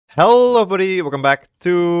Hello everybody, welcome back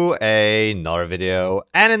to another video,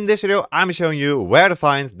 and in this video I'm showing you where to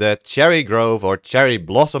find the cherry grove or cherry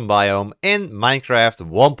blossom biome in Minecraft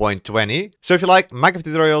 1.20. So if you like Minecraft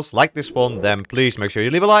tutorials like this one, then please make sure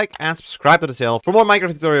you leave a like and subscribe to the channel for more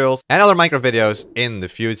Minecraft tutorials and other Minecraft videos in the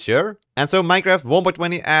future. And so Minecraft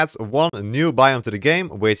 1.20 adds one new biome to the game,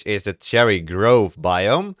 which is the cherry grove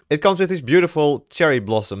biome. It comes with these beautiful cherry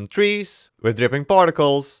blossom trees with dripping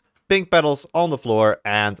particles, pink petals on the floor,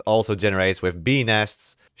 and also generates with bee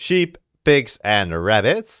nests, sheep, pigs and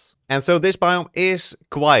rabbits. And so this biome is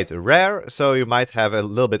quite rare, so you might have a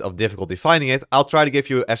little bit of difficulty finding it. I'll try to give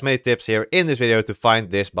you as many tips here in this video to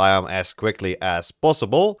find this biome as quickly as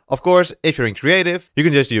possible. Of course, if you're in creative, you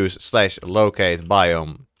can just use /locate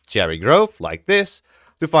biome cherry grove like this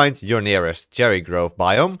to find your nearest cherry grove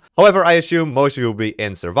biome. However, I assume most of you will be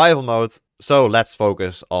in survival mode, so let's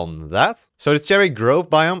focus on that. So the cherry grove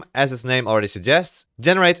biome, as its name already suggests,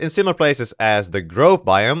 generates in similar places as the grove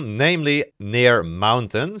biome, namely near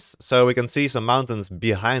mountains. So we can see some mountains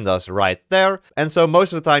behind us right there. And so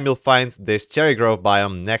most of the time you'll find this cherry grove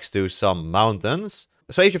biome next to some mountains.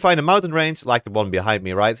 So if you find a mountain range like the one behind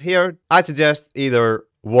me right here, I'd suggest either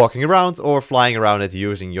walking around or flying around it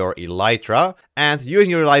using your elytra. And using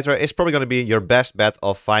your elytra is probably going to be your best bet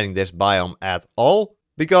of finding this biome at all.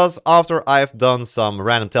 Because after I've done some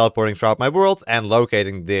random teleporting throughout my world and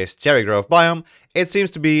locating this cherry grove biome, it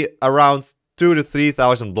seems to be around 2,000 to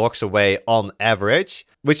 3,000 blocks away on average.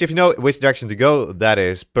 Which, if you know which direction to go, that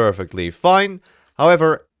is perfectly fine.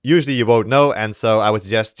 However, usually you won't know, and so I would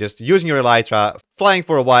suggest just using your elytra, flying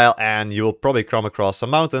for a while, and you will probably come across some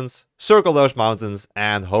mountains, circle those mountains,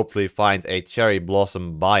 and hopefully find a cherry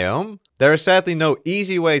blossom biome. There is sadly no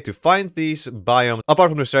easy way to find these biomes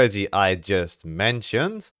apart from the strategy I just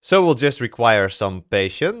mentioned, so we'll just require some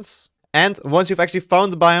patience. And once you've actually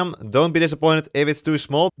found the biome, don't be disappointed if it's too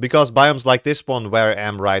small, because biomes like this one where I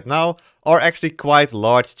am right now are actually quite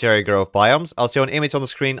large cherry grove biomes. I'll show an image on the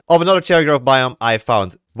screen of another cherry grove biome I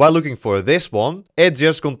found while looking for this one. It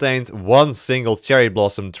just contained one single cherry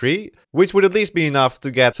blossom tree, which would at least be enough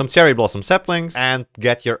to get some cherry blossom saplings and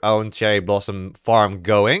get your own cherry blossom farm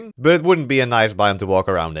going. But it wouldn't be a nice biome to walk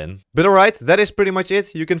around in. But alright, that is pretty much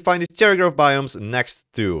it. You can find these cherry grove biomes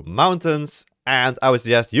next to mountains. And I would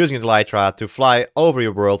suggest using the elytra to fly over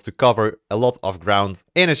your world to cover a lot of ground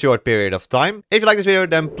in a short period of time. If you like this video,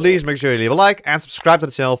 then please make sure you leave a like and subscribe to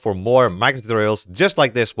the channel for more Minecraft tutorials just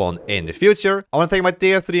like this one in the future. I want to thank my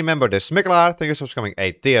tier 3 member, the Smikkelaar. Thank you so much for becoming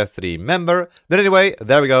a tier 3 member. But anyway,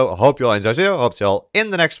 there we go. Hope you all enjoyed this video. Hope to see you all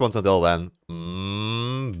in the next ones. Until then,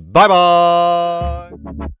 bye bye!